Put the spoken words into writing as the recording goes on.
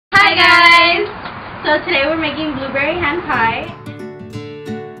So today we're making blueberry hand pie.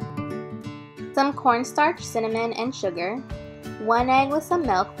 Some cornstarch, cinnamon, and sugar. 1 egg with some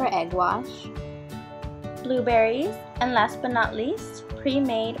milk for egg wash. Blueberries, and last but not least,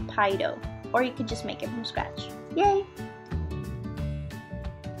 pre-made pie dough. Or you could just make it from scratch. Yay!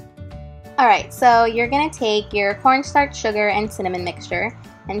 Alright, so you're going to take your cornstarch, sugar, and cinnamon mixture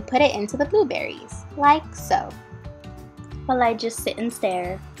and put it into the blueberries, like so. While I just sit and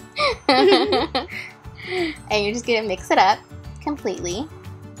stare. And you're just going to mix it up completely.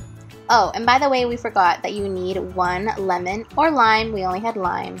 Oh, and by the way, we forgot that you need 1 lemon or lime. We only had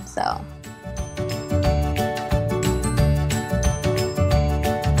lime, so.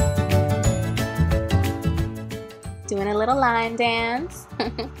 Doing a little lime dance.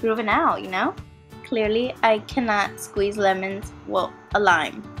 Proving out, you know? Clearly, I cannot squeeze lemons, well, a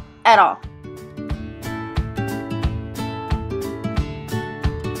lime, at all.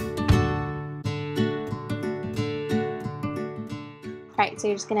 Alright, so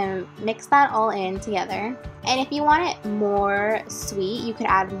you're just gonna mix that all in together. And if you want it more sweet, you could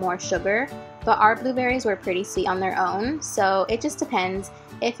add more sugar. But our blueberries were pretty sweet on their own, so it just depends.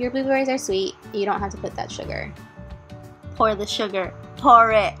 If your blueberries are sweet, you don't have to put that sugar. Pour the sugar.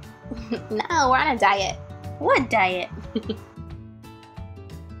 Pour it. No, we're on a diet. What diet?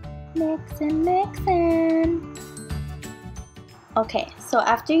 Mixin', mixin'. Okay, so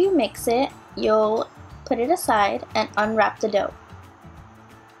after you mix it, you'll put it aside and unwrap the dough.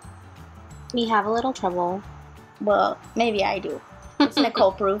 We have a little trouble. Well, maybe I do. It's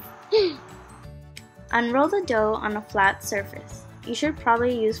Nicole proof. Unroll the dough on a flat surface. You should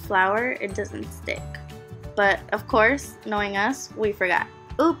probably use flour, it doesn't stick. But of course, knowing us, we forgot.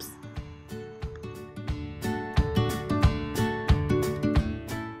 Oops!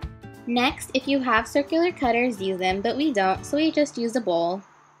 Next, if you have circular cutters, use them, but we don't, so we just used a bowl.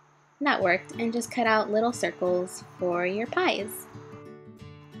 And that worked, and just cut out little circles for your pies.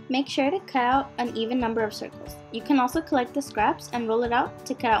 Make sure to cut out an even number of circles. You can also collect the scraps and roll it out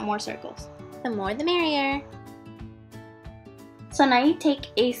to cut out more circles. The more the merrier. So now you take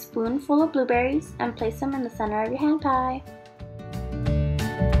a spoonful of blueberries and place them in the center of your hand pie.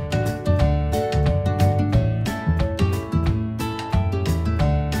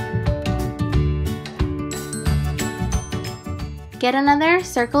 Get another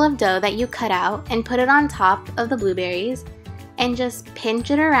circle of dough that you cut out and put it on top of the blueberries and just pinch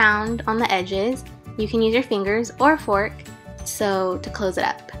it around on the edges. You can use your fingers or a fork to close it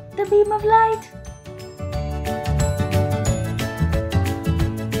up. The beam of light!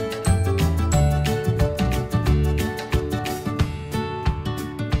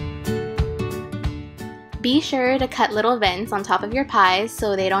 Be sure to cut little vents on top of your pies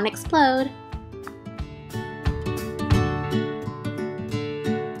so they don't explode.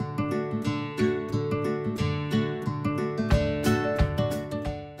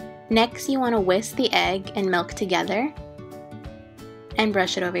 Next, you want to whisk the egg and milk together and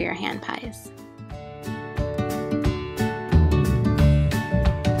brush it over your hand pies.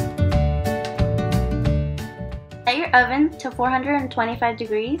 Set your oven to 425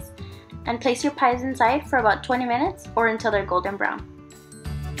 degrees and place your pies inside for about 20 minutes or until they're golden brown.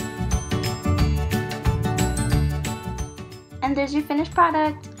 And there's your finished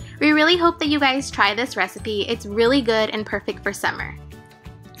product. We really hope that you guys try this recipe. It's really good and perfect for summer.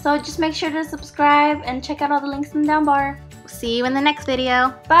 So just make sure to subscribe and check out all the links in the down bar. See you in the next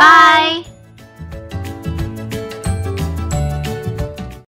video. Bye!